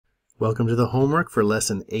Welcome to the homework for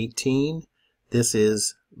Lesson 18. This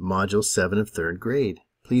is Module 7 of 3rd grade.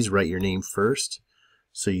 Please write your name first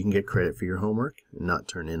so you can get credit for your homework and not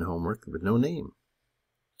turn in homework with no name.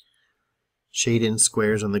 Shade in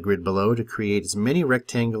squares on the grid below to create as many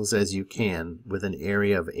rectangles as you can with an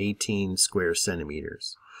area of 18 square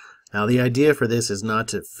centimeters. Now the idea for this is not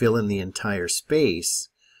to fill in the entire space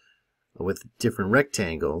with different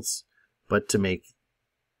rectangles, but to make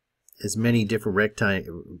as many different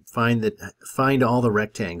rectangles, find all the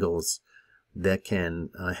rectangles that can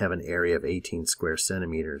have an area of 18 square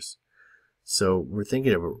centimeters. So we're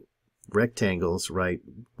thinking of rectangles, right?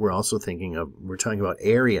 We're talking about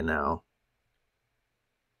area now.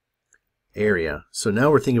 Area. So now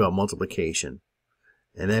we're thinking about multiplication.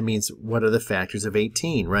 And that means what are the factors of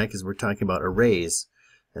 18, right? Because we're talking about arrays,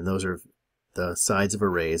 and those are the sides of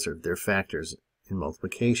arrays, or their factors in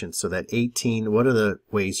multiplication. So that 18, what are the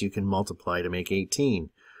ways you can multiply to make 18?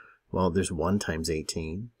 Well, there's 1 times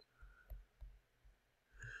 18.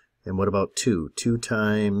 And what about 2? 2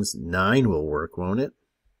 times 9 will work, won't it?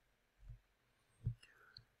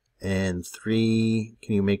 And 3,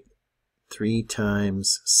 can you make 3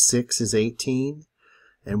 times 6 is 18?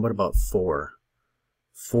 And what about 4?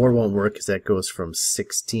 4 won't work because that goes from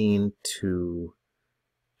 16 to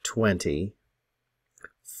 20.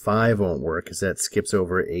 5 won't work because that skips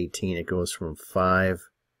over 18. It goes from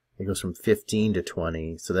 15 to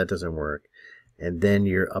 20, so that doesn't work. And then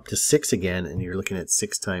you're up to 6 again, and you're looking at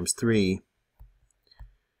 6 times 3.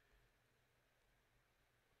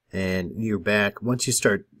 And you're back. Once you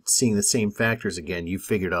start seeing the same factors again, you've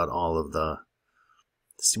figured out all of the...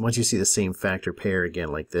 Once you see the same factor pair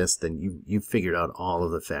again like this, then you've figured out all of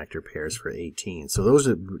the factor pairs for 18. So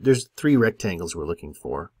there's 3 rectangles we're looking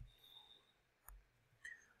for.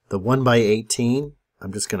 The 1 by 18,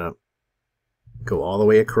 I'm just going to go all the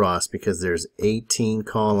way across because there's 18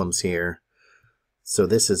 columns here. So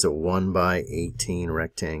this is a 1 by 18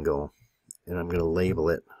 rectangle. And I'm going to label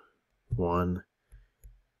it 1,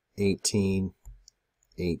 18,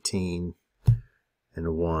 18,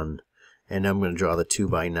 and 1. And I'm going to draw the 2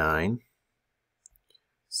 by 9.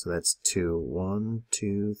 So that's 2. 1,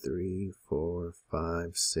 2, 3, 4,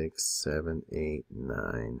 5, 6, 7, 8,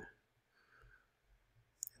 9.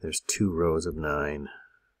 There's 2 rows of 9.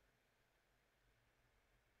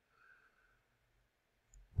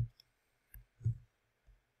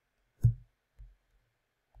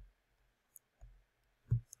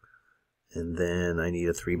 And then I need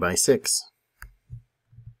a 3 by 6.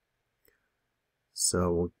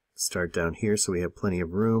 So we'll start down here so we have plenty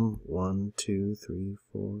of room. 1, 2, 3,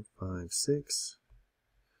 4, 5, 6.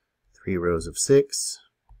 3 rows of 6.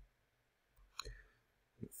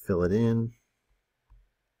 Fill it in.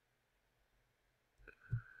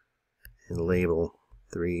 And label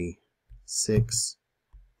 3, 6,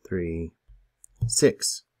 3,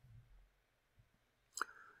 6.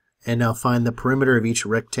 And now find the perimeter of each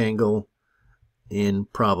rectangle in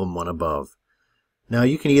problem 1 above. Now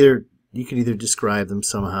you can either describe them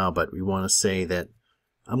somehow, but we want to say that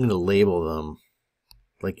I'm going to label them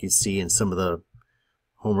like you see in some of the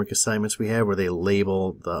homework assignments we have where they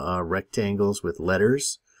label the rectangles with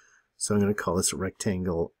letters. So I'm going to call this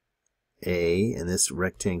rectangle A, and this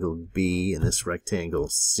rectangle B, and this rectangle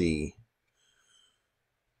C.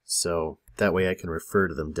 So that way I can refer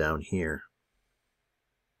to them down here.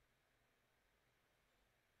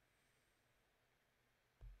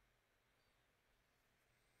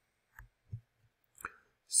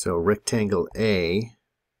 So rectangle A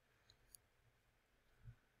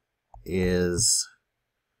is,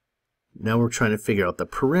 now we're trying to figure out the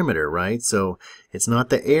perimeter, right? So it's not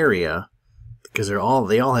the area, because they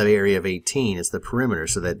all have area of 18. It's the perimeter.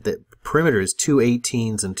 So that the perimeter is 2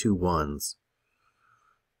 18s and 2 1s.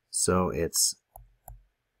 So it's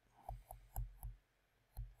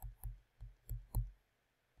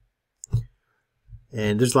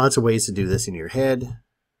and there's lots of ways to do this in your head.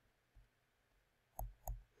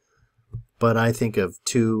 But I think of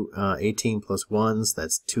 2 18 plus 1s,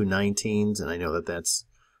 that's 2 19s, and I know that that's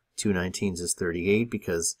 2 19s is 38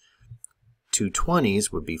 because 2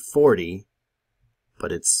 20s would be 40,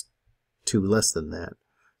 but it's 2 less than that.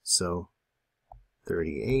 So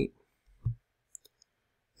 38.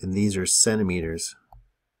 And these are centimeters,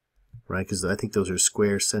 right? Because I think those are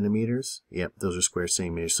square centimeters. Yep, those are square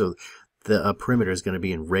centimeters. So the perimeter is going to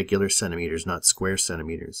be in regular centimeters, not square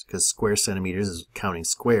centimeters, because square centimeters is counting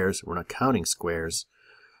squares. We're not counting squares.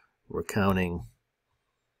 We're counting,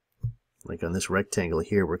 like on this rectangle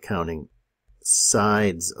here, we're counting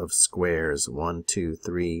sides of squares. 1, 2,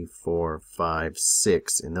 3, 4, 5,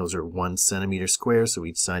 6, and those are 1 centimeter squares, so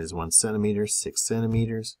each side is 1 centimeter, 6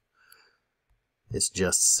 centimeters. It's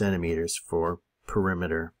just centimeters for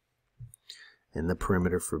perimeter. And the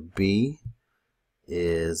perimeter for B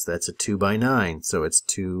is, that's a 2 by 9. So it's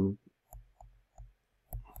 2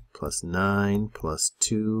 plus 9 plus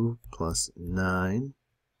 2 plus 9.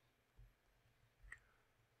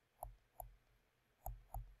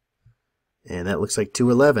 And that looks like 2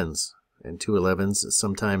 11s. And 2 11s,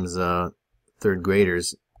 sometimes third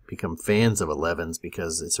graders become fans of 11s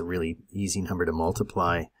because it's a really easy number to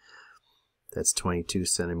multiply. That's 22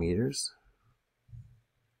 centimeters.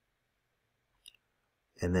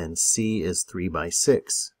 And then C is 3 by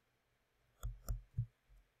 6.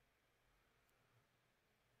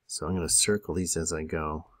 So I'm going to circle these as I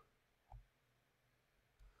go.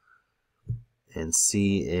 And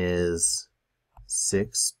C is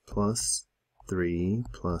 6 plus 3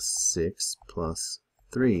 plus 6 plus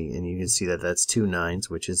 3. And you can see that that's 2 9s,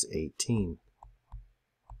 which is 18.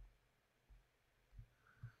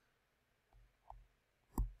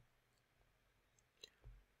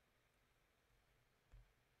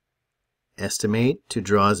 Estimate to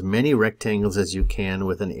draw as many rectangles as you can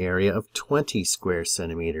with an area of 20 square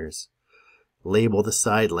centimeters. Label the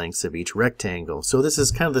side lengths of each rectangle. So this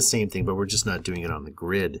is kind of the same thing, but we're just not doing it on the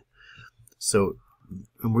grid. So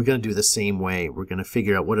and we're going to do the same way. We're going to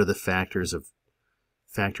figure out what are the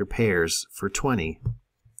factor pairs for 20.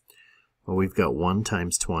 Well, we've got 1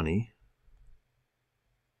 times 20.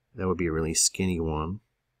 That would be a really skinny one.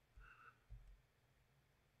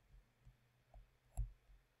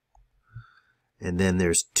 And then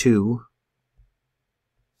there's 2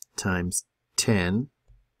 times 10.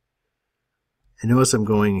 And notice I'm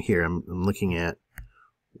going here, I'm looking at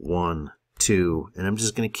 1, 2, and I'm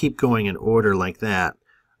just going to keep going in order like that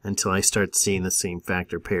until I start seeing the same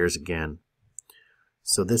factor pairs again.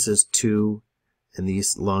 So this is 2, and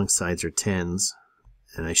these long sides are 10s,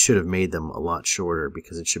 and I should have made them a lot shorter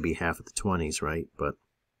because it should be half of the 20s, right? But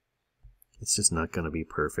it's just not going to be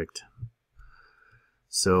perfect.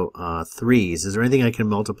 So 3s. Is there anything I can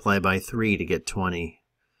multiply by 3 to get 20?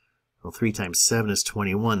 Well, 3 times 7 is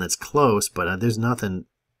 21. That's close, but there's nothing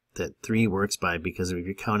that 3 works by, because if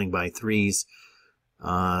you're counting by 3s,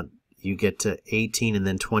 you get to 18 and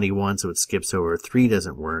then 21, so it skips over. 3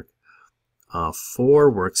 doesn't work.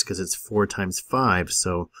 4 works because it's 4 times 5,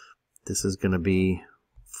 so this is going to be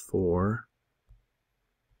 4.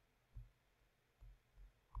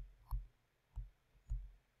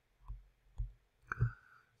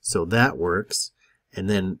 So that works. And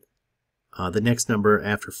then the next number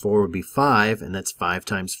after 4 would be 5, and that's 5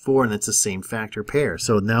 times 4, and that's the same factor pair.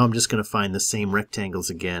 So now I'm just going to find the same rectangles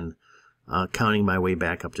again, counting my way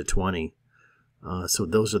back up to 20. So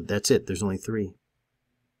that's it. There's only 3.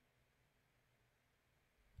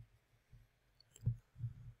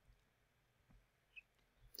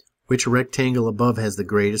 Which rectangle above has the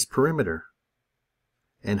greatest perimeter?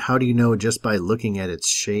 And how do you know just by looking at its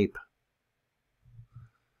shape?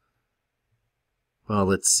 Well,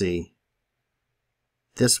 let's see.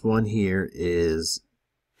 This one here is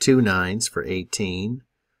 2 9s for 18.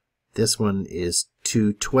 This one is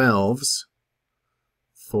 2 12s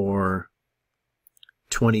for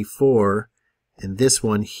 24. And this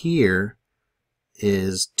one here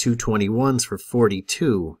is 2 21s for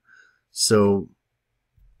 42. So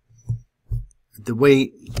the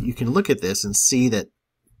way you can look at this and see that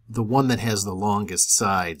the one that has the longest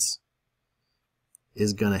sides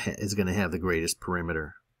is going to have the greatest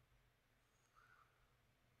perimeter.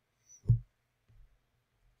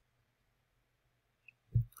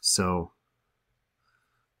 So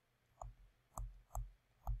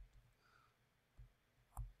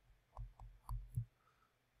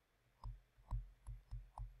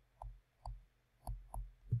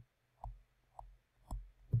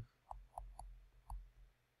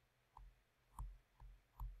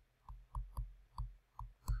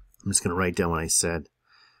I'm just going to write down what I said.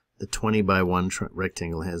 The 20 by 1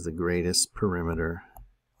 rectangle has the greatest perimeter.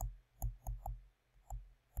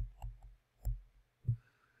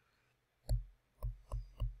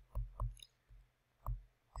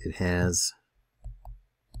 It has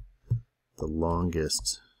the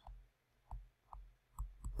longest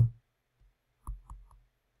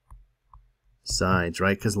sides,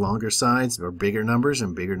 right? Because longer sides are bigger numbers,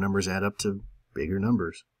 and bigger numbers add up to bigger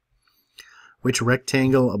numbers. Which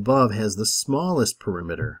rectangle above has the smallest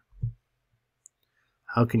perimeter?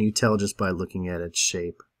 How can you tell just by looking at its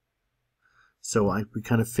shape? So we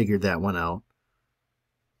kind of figured that one out.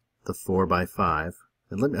 The 4 by 5.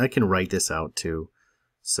 And I can write this out too.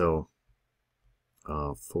 So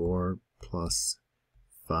 4 plus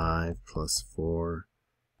 5 plus 4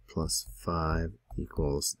 plus 5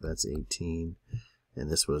 equals, that's 18.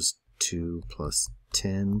 And this was 2 plus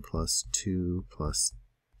 10 plus 2 plus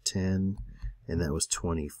 10, and that was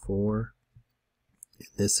 24.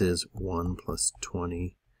 This is 1 plus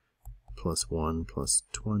 20 plus 1 plus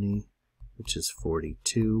 20, which is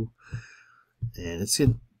 42. And it's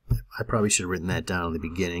good. I probably should have written that down in the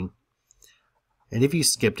beginning. And if you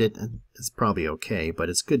skipped it, it's probably okay, but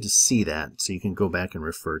it's good to see that so you can go back and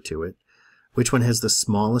refer to it. Which one has the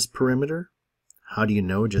smallest perimeter? How do you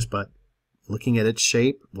know? Just by looking at its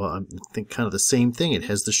shape? Well, I think kind of the same thing. It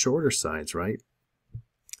has the shorter sides, right?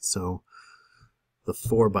 So the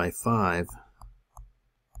 4 by 5,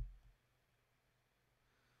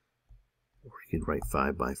 or you could write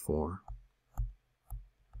 5 by 4.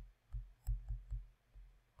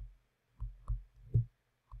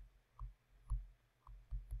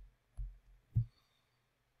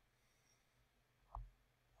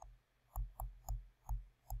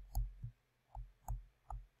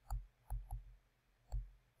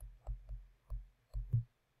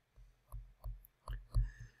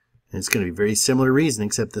 And it's going to be very similar reason,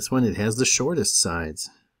 except this one, it has the shortest sides.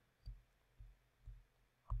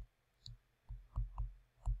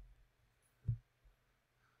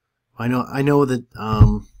 I know that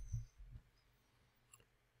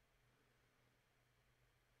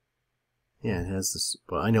yeah, it has this.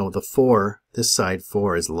 Well, I know the 4. This side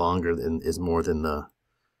 4 is longer than more than the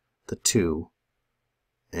 2,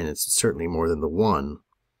 and it's certainly more than the 1.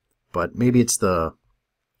 But maybe it's the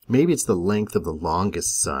length of the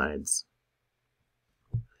longest sides.